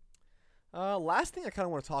 Last thing I kind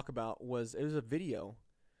of want to talk about was a video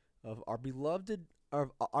of our beloved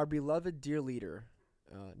dear leader,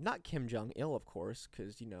 not Kim Jong-il, of course,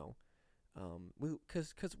 because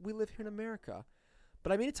we live here in America.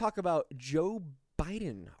 But I mean to talk about Joe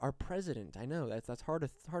Biden, our president. I know that's hard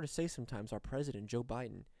to say sometimes. Our president, Joe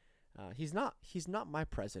Biden. He's not my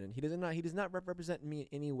president. He does not represent me in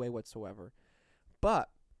any way whatsoever. But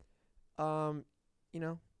you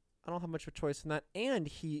know, I don't have much of a choice in that. And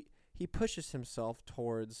he pushes himself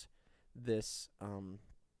towards this.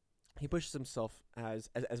 He pushes himself as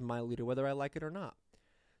my leader, whether I like it or not.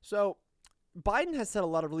 So Biden has said a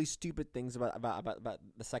lot of really stupid things about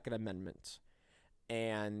the Second Amendment,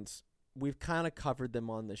 and we've kind of covered them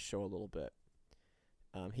on this show a little bit.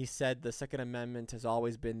 He said the Second Amendment has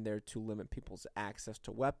always been there to limit people's access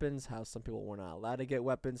to weapons, how some people were not allowed to get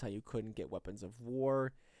weapons, how you couldn't get weapons of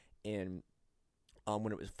war, and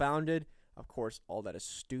when it was founded. Of course, all that is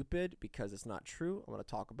stupid because it's not true. I'm going to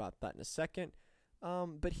talk about that in a second.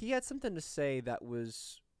 But he had something to say that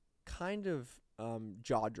was kind of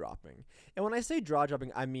jaw-dropping. And when I say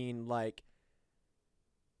jaw-dropping, I mean, like,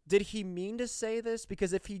 did he mean to say this?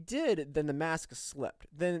 Because if he did, then the mask slipped.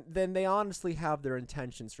 Then they honestly have their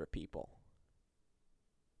intentions for people.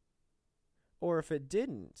 Or if it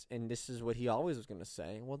didn't, and this is what he always was going to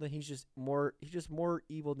say, well, then he's just more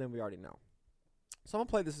evil than we already know. So I'm going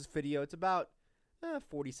to play this video. It's about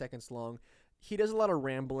 40 seconds long. He does a lot of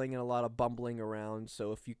rambling and a lot of bumbling around,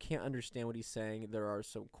 so if you can't understand what he's saying, there are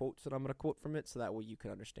some quotes that I'm going to quote from it, so that way you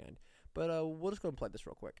can understand. But we'll just go and play this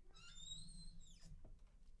real quick.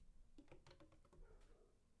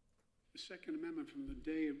 The Second Amendment, from the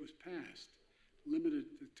day it was passed, limited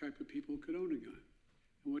the type of people who could own a gun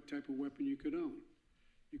and what type of weapon you could own.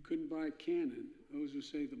 You couldn't buy a cannon. Those who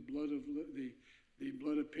say the blood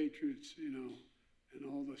of patriots, you know, and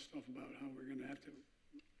all the stuff about how we're going to have to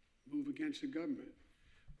move against the government.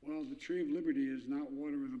 Well, the tree of liberty is not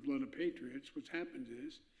water with the blood of patriots. What's happened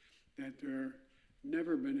is that there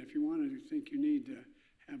never been, if you wanted to think you need to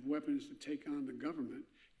have weapons to take on the government,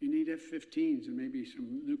 you need F-15s and maybe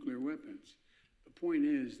some nuclear weapons. The point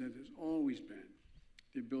is that there's always been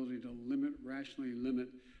the ability to rationally limit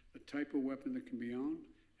the type of weapon that can be owned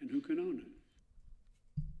and who can own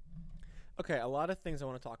it. Okay, a lot of things I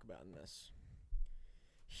want to talk about in this.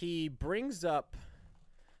 He brings up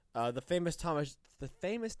the famous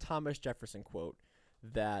Thomas Jefferson quote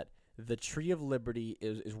that the tree of liberty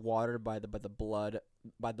is watered by the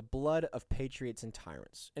blood of patriots and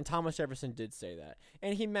tyrants. And Thomas Jefferson did say that,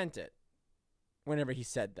 and he meant it whenever he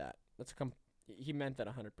said that. He meant that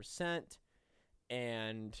 100%,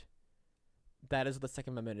 and that is what the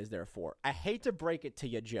Second Amendment is there for. I hate to break it to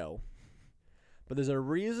you, Joe, but there's a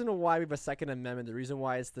reason why we have a Second Amendment. The reason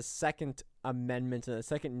why it's the Second Amendment and the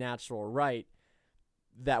second natural right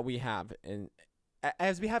that we have, and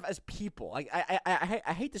as we have as people.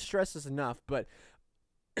 I hate to stress this enough, but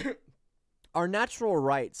our natural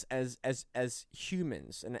rights as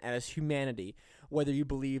humans and as humanity, whether you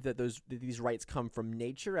believe that these rights come from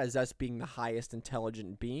nature as us being the highest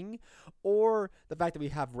intelligent being, or the fact that we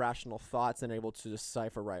have rational thoughts and are able to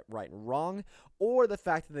decipher right and wrong, or the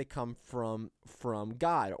fact that they come from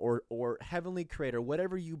God or heavenly creator,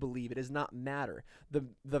 whatever you believe, it does not matter.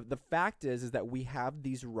 The fact is that we have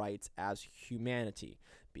these rights as humanity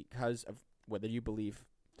because of whether you believe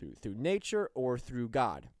through nature or through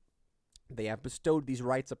God. They have bestowed these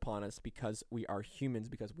rights upon us because we are humans,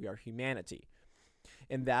 because we are humanity.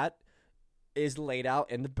 And that is laid out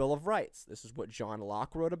in the Bill of Rights. This is what John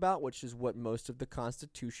Locke wrote about, which is what most of the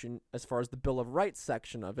Constitution, as far as the Bill of Rights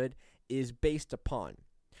section of it, is based upon.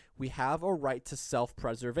 We have a right to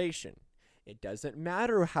self-preservation. It doesn't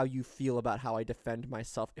matter how you feel about how I defend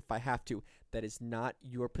myself if I have to. That is not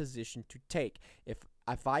your position to take. If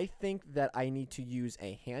I think that I need to use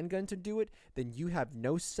a handgun to do it, then you have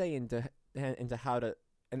no say into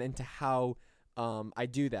how I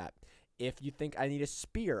do that. If you think I need a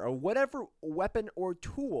spear or whatever weapon or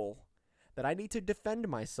tool that I need to defend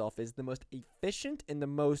myself is the most efficient and the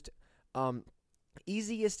most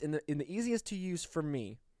easiest in the easiest to use for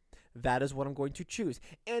me, that is what I'm going to choose.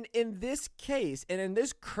 And in this case, and in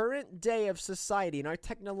this current day of society and our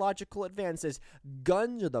technological advances,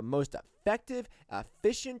 guns are the most effective,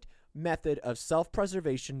 efficient method of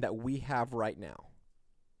self-preservation that we have right now.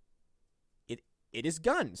 It is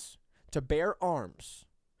guns, to bear arms.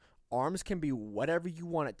 Arms can be whatever you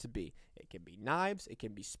want it to be. It can be knives, it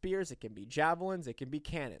can be spears, it can be javelins, it can be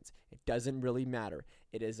cannons. It doesn't really matter.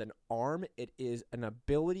 It is an arm, it is an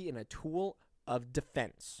ability and a tool of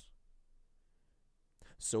defense.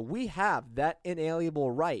 So we have that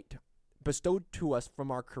inalienable right bestowed to us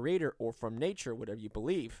from our Creator or from nature, whatever you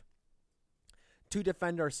believe, to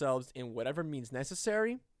defend ourselves in whatever means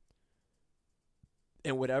necessary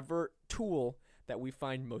and whatever tool that we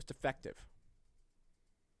find most effective.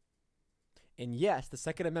 And yes, the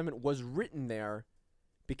Second Amendment was written there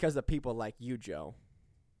because of people like you, Joe.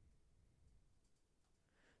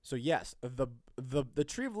 So yes, the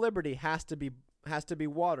tree of liberty has to be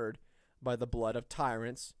watered by the blood of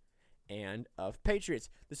tyrants and of patriots.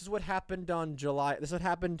 This is what happened on July. This is what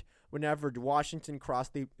happened whenever Washington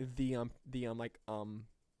crossed the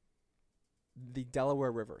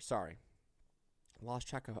Delaware River. Sorry, I lost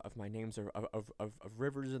track of my names of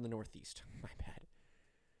rivers in the Northeast. My bad.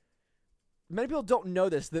 Many people don't know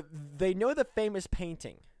this. They know the famous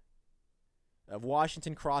painting of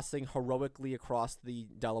Washington crossing heroically across the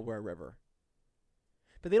Delaware River,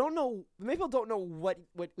 but they don't know. Many people don't know what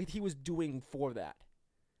he was doing for that.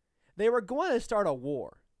 They were going to start a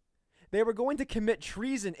war. They were going to commit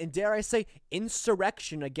treason and, dare I say,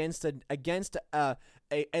 insurrection against a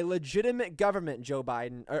legitimate government, Joe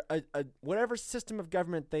Biden, or whatever system of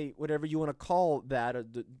government whatever you want to call that.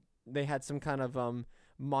 They had some kind of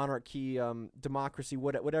monarchy, democracy,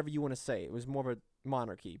 whatever you want to say. It was more of a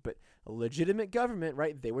monarchy, but a legitimate government,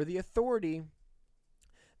 right? They were the authority.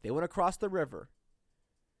 They went across the river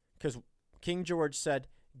because King George said,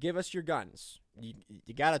 "Give us your guns.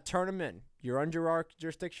 You got to turn them in. You're under our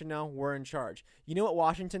jurisdiction now. We're in charge." You know what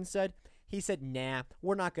Washington said? He said, "Nah,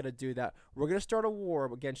 we're not going to do that. We're going to start a war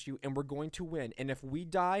against you, and we're going to win. And if we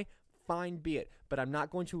die, fine be it. But I'm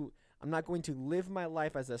not going to live my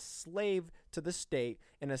life as a slave to the state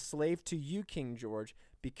and a slave to you, King George,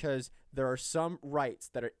 because there are some rights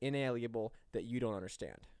that are inalienable that you don't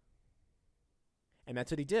understand." And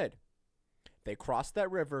that's what he did. They crossed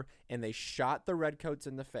that river, and they shot the redcoats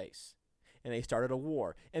in the face. And they started a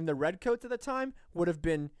war. And the redcoats at the time would have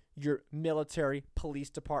been your military police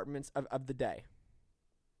departments of the day.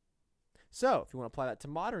 So, if you want to apply that to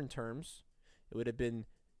modern terms, it would have been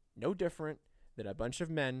no different than a bunch of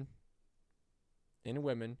men and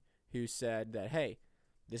women who said that, hey,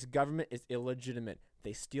 this government is illegitimate.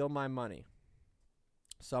 They steal my money.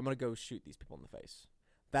 So I'm going to go shoot these people in the face.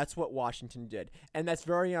 That's what Washington did. And that's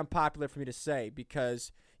very unpopular for me to say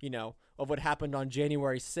because, of what happened on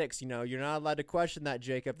January 6th. You're not allowed to question that,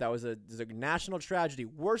 Jacob. That was a national tragedy.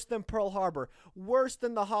 Worse than Pearl Harbor. Worse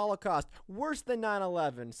than the Holocaust. Worse than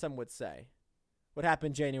 9/11, some would say. What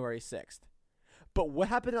happened January 6th. But what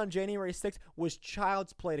happened on January 6th was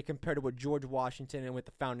child's play to compare to what George Washington and what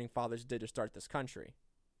the Founding Fathers did to start this country.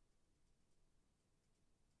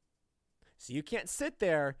 So you can't sit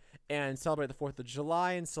there and celebrate the 4th of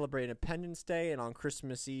July and celebrate Independence Day and on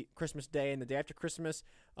Christmas Day and the day after Christmas,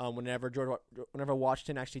 whenever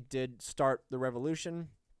Washington actually did start the revolution.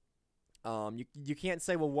 You can't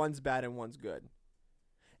say, well, one's bad and one's good.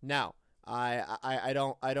 Now, I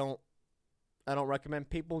don't recommend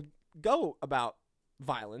people go about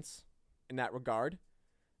violence in that regard,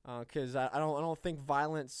 because I don't think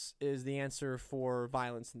violence is the answer for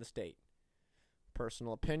violence in the state.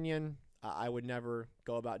 Personal opinion. I would never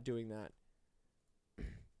go about doing that.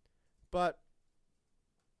 But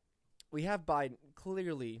we have Biden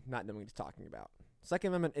clearly not knowing what he's talking about. Second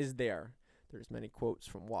Amendment is there. There's many quotes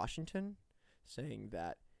from Washington saying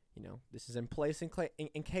that, this is in place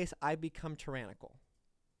in case I become tyrannical.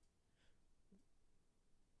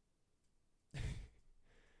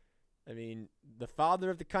 I mean, the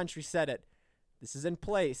father of the country said it. This is in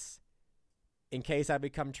place in case I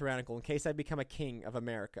become tyrannical, in case I become a king of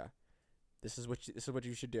America. This is what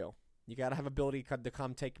you should do. You got to have ability to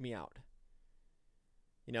come take me out.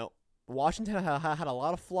 Washington had a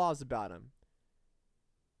lot of flaws about him.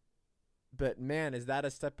 But man, is that a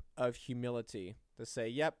step of humility to say,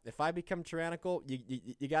 "Yep, if I become tyrannical,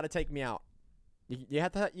 you got to take me out. You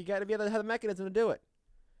got to be able to have the mechanism to do it."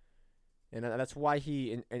 And that's why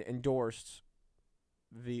he endorsed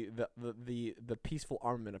the peaceful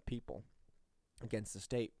armament of people against the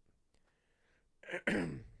state.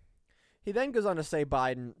 He then goes on to say,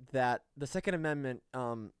 Biden, that the Second Amendment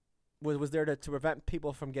was there to prevent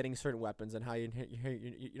people from getting certain weapons, and how you're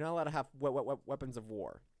not allowed to have weapons of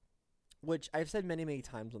war, which I've said many, many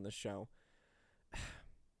times on this show.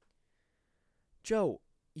 Joe,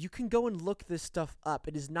 you can go and look this stuff up.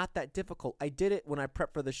 It is not that difficult. I did it when I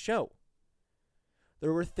prepped for the show.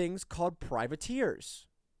 There were things called privateers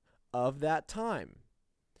of that time.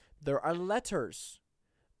 There are letters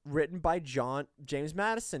written by James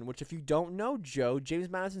Madison, which, if you don't know, Joe, James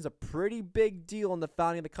Madison's a pretty big deal in the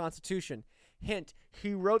founding of the Constitution. Hint,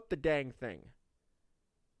 he wrote the dang thing.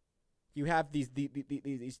 You have these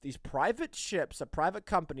private ships, private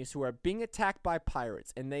companies who are being attacked by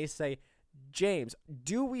pirates, and they say, "James,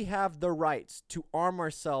 do we have the rights to arm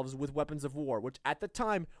ourselves with weapons of war?" Which at the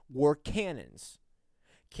time were cannons.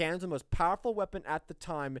 Cannons were the most powerful weapon at the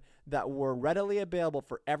time that were readily available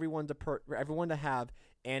for everyone to have,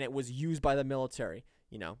 and it was used by the military.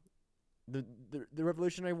 The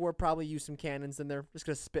Revolutionary War probably used some cannons in there. Just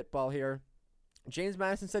gonna spitball here. James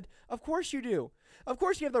Madison said, "Of course you do. Of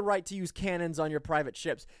course you have the right to use cannons on your private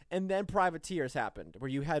ships." And then privateers happened, where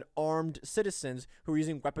you had armed citizens who were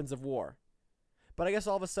using weapons of war. But I guess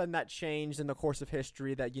all of a sudden that changed in the course of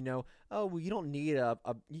history. That you don't need a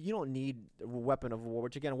weapon of war.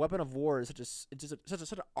 Which again, a weapon of war is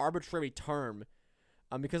such an arbitrary term,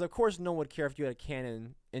 because of course no one would care if you had a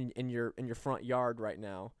cannon in your front yard right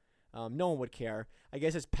now. No one would care. I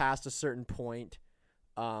guess it's past a certain point.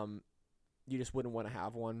 You just wouldn't want to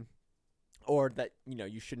have one, or that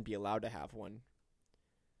you shouldn't be allowed to have one,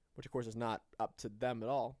 which of course is not up to them at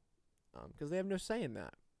all, because they have no say in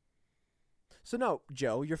that. So no,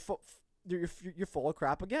 Joe, you're full of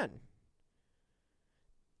crap again.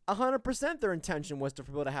 100% their intention was for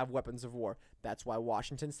people to have weapons of war. That's why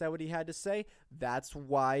Washington said what he had to say. That's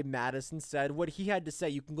why Madison said what he had to say.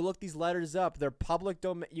 You can look these letters up. They're public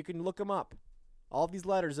domain. You can look them up. All these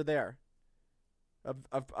letters are there.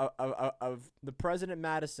 Of the President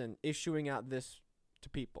Madison issuing out this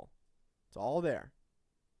to people. It's all there.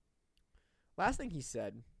 Last thing he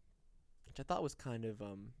said, which I thought was kind of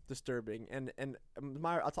disturbing, and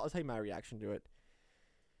I'll tell you my reaction to it.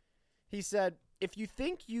 He said, if you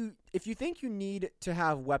think you need to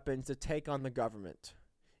have weapons to take on the government,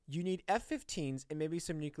 you need F-15s and maybe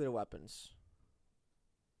some nuclear weapons.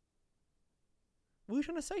 What are you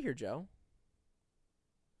trying to say here, Joe?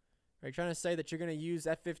 Are you trying to say that you're going to use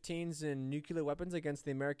F-15s and nuclear weapons against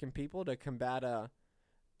the American people to combat a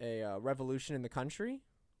revolution in the country?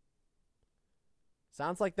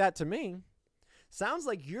 Sounds like that to me. Sounds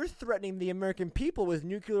like you're threatening the American people with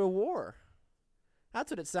nuclear war. That's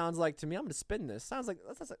what it sounds like to me. I'm going to spin this. That's what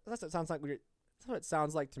it sounds like. That's what it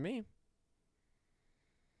sounds like to me.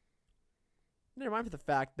 Never mind for the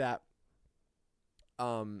fact that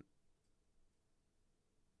in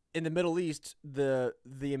the Middle East, the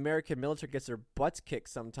American military gets their butts kicked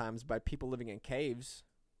sometimes by people living in caves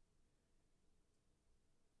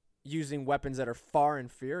using weapons that are far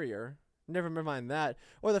inferior. Never mind that.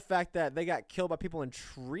 Or the fact that they got killed by people in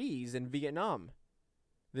trees in Vietnam.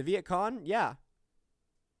 The Viet Cong, yeah.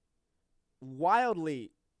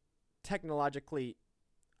 Wildly technologically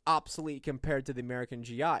obsolete compared to the American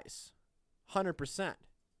GIs. 100%.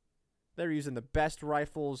 They're using the best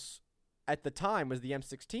rifles at the time was the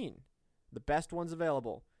M16. The best ones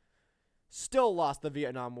available. Still lost the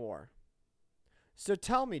Vietnam War. So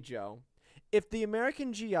tell me, Joe, if the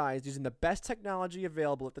American GIs using the best technology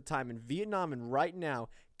available at the time in Vietnam and right now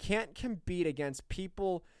can't compete against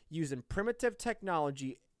people using primitive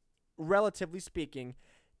technology, relatively speaking,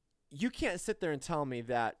 you can't sit there and tell me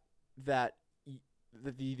that the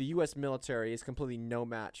U.S. military is completely no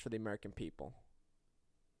match for the American people.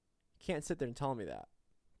 You can't sit there and tell me that.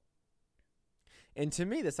 And to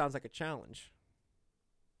me, this sounds like a challenge.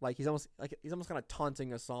 Like he's almost kind of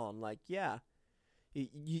taunting us on. Like, yeah,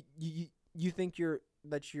 you think you're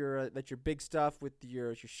big stuff with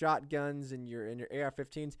your shotguns and your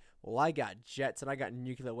AR-15s. Well, I got jets and I got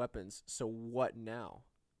nuclear weapons. So what now?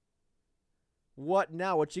 What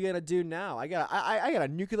now? What you gonna do now? I got a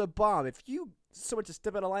nuclear bomb. If you so much as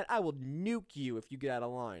step out of line, I will nuke you if you get out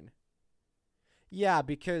of line. Yeah,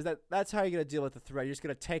 because that's how you're going to deal with the threat. You're just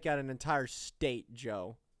going to take out an entire state,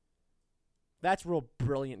 Joe. That's real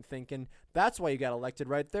brilliant thinking. That's why you got elected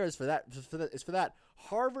right there. It's for that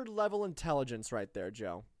Harvard-level intelligence right there,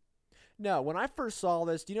 Joe. No, when I first saw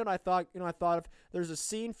this, do you know what I thought? I thought of, there's a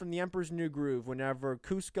scene from The Emperor's New Groove whenever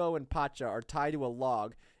Cusco and Pacha are tied to a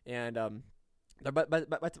log, and they're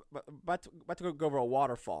about to go over a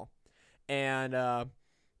waterfall. And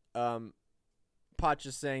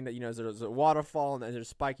Pacha's saying that, there's a waterfall and there's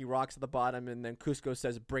spiky rocks at the bottom, and then Cusco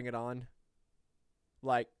says, bring it on.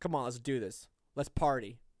 Like, come on, let's do this. Let's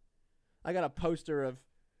party. I got a poster of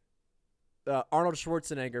Arnold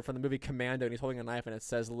Schwarzenegger from the movie Commando, and he's holding a knife, and it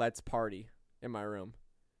says, let's party, in my room.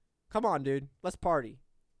 Come on, dude. Let's party.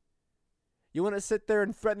 You want to sit there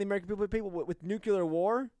and threaten the American people with nuclear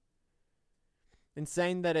war? And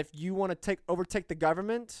saying that if you want to overtake the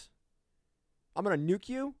government, I'm going to nuke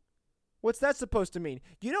you? What's that supposed to mean?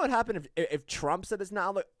 Do you know what happened if Trump said this?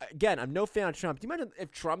 Now, look, again, I'm no fan of Trump. Do you imagine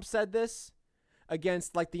if Trump said this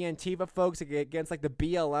against, like, the Antifa folks, against, like, the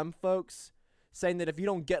BLM folks, saying that if you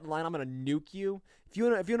don't get in line, I'm going to nuke you? If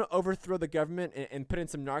you want to overthrow the government and put in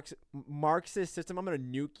some Marxist system, I'm going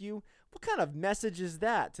to nuke you? What kind of message is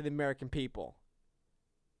that to the American people?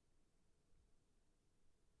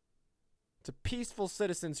 To peaceful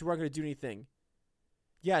citizens who aren't going to do anything.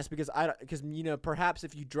 Yes, because perhaps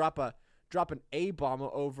if you drop an A-bomb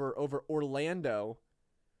over Orlando,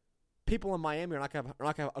 people in Miami are not gonna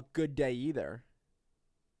have a good day either.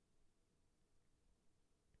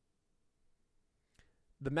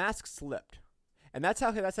 the mask slipped. And that's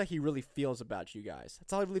how he really feels about you guys.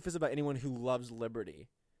 That's how he really feels about anyone who loves liberty.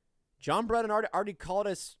 John Brennan already called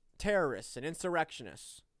us terrorists and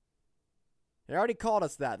insurrectionists. He already called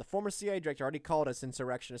us that. The former CIA director already called us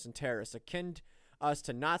insurrectionists and terrorists, akin us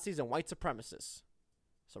to Nazis and white supremacists.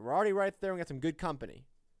 So we're already right there and got some good company.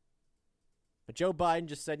 But Joe Biden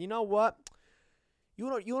just said, you know what? You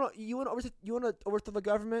want to overthrow the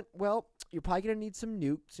government? Well, you're probably going to need some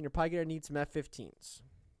nukes and you're probably going to need some F-15s.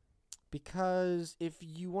 Because if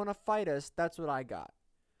you want to fight us, that's what I got.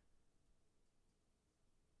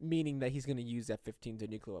 Meaning that he's going to use F-15s and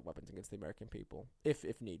nuclear weapons against the American people, if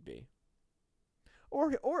need be. Or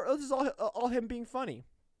this is all him being funny.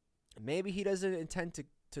 Maybe he doesn't intend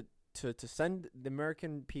to send the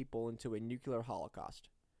American people into a nuclear holocaust.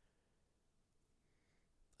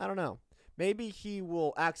 I don't know. Maybe he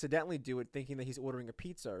will accidentally do it thinking that he's ordering a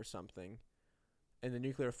pizza or something in the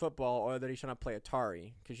nuclear football, or that he's trying to play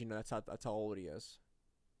Atari, because that's how old he is.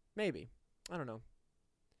 Maybe. I don't know.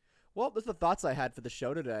 Well, those are the thoughts I had for the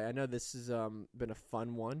show today. I know this has been a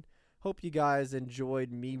fun one. Hope you guys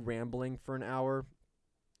enjoyed me rambling for an hour.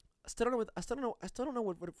 I still don't know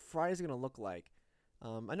what Friday's gonna look like.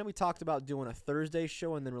 I know we talked about doing a Thursday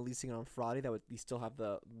show and then releasing it on Friday. That would we still have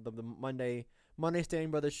the Monday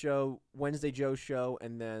Standing Brothers show, Wednesday Joe show,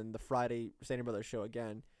 and then the Friday Standing Brothers show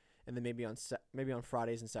again. And then maybe on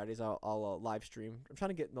Fridays and Saturdays I'll live stream. I'm trying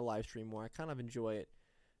to get in the live stream more. I kind of enjoy it.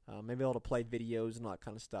 Maybe able to play videos and all that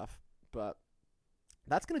kind of stuff. But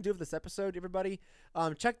that's going to do it for this episode, everybody.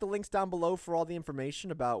 Check the links down below for all the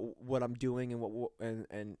information about what I'm doing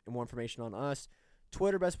and more information on us.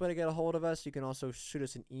 Twitter, best way to get a hold of us. You can also shoot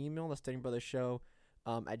us an email, the Standing Brothers Show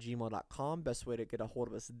 @gmail.com. Best way to get a hold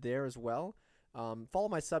of us there as well. Follow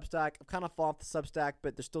my Substack. I'm kind of falling off the Substack,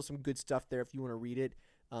 but there's still some good stuff there if you want to read it.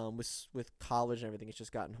 With college and everything, it's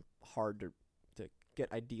just gotten hard to get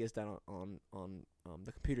ideas down on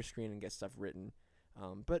the computer screen and get stuff written.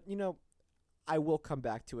 But I will come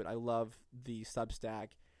back to it. I love the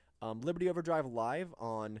Substack. Liberty Overdrive Live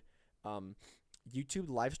on YouTube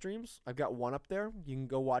live streams. I've got one up there. You can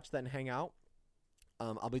go watch that and hang out.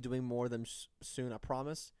 I'll be doing more of them soon, I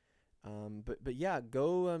promise. But yeah,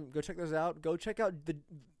 go check those out. Go check out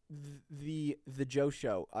the Joe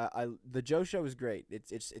Show. The Joe Show is great.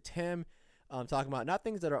 It's him talking about not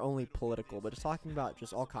things that are only political, but just talking about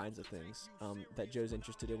just all kinds of things that Joe's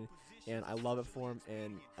interested in, and I love it for him.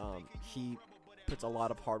 And he puts a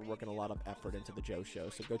lot of hard work and a lot of effort into the Joe Show,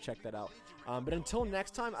 so go check that out. But until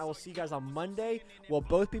next time, I will see you guys on Monday. We'll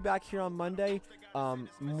both be back here on Monday,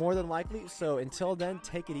 more than likely. So until then,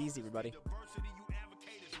 take it easy, everybody.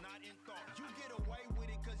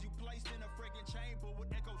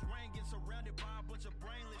 Surrounded by a bunch of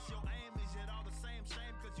brainless, your aim is yet all the same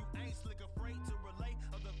shame, cause you ain't slicker.